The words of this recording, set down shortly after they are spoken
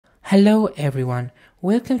Hello everyone,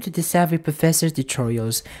 welcome to the Savvy Professor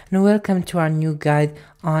tutorials and welcome to our new guide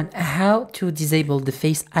on how to disable the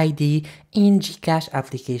Face ID in Gcash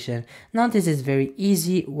application. Now this is very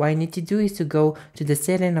easy. What you need to do is to go to the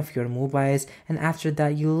setting of your mobiles, and after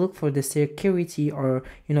that you look for the security or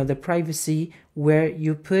the privacy where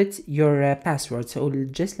you put your password. So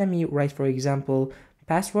just let me write, for example,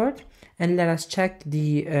 password, and let us check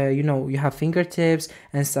the you have fingertips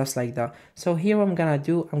and stuff like that. So here what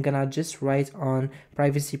I'm gonna just write on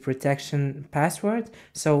privacy protection password.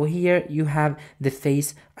 So here you have the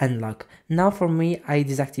face unlock. Now for me, I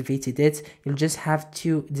deactivated it. You'll just have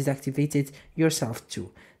to deactivate it yourself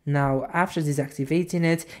too. Now after deactivating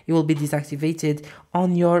it, it will be deactivated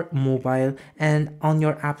on your mobile and on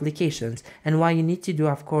your applications. And what you need to do,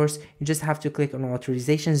 of course, you just have to click on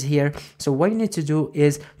authorizations here. So what you need to do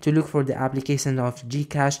is to look for the application of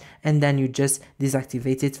Gcash, and then you just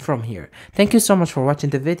deactivate it from here. Thank you so much for watching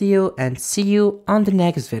the video, and see you on the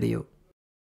next video.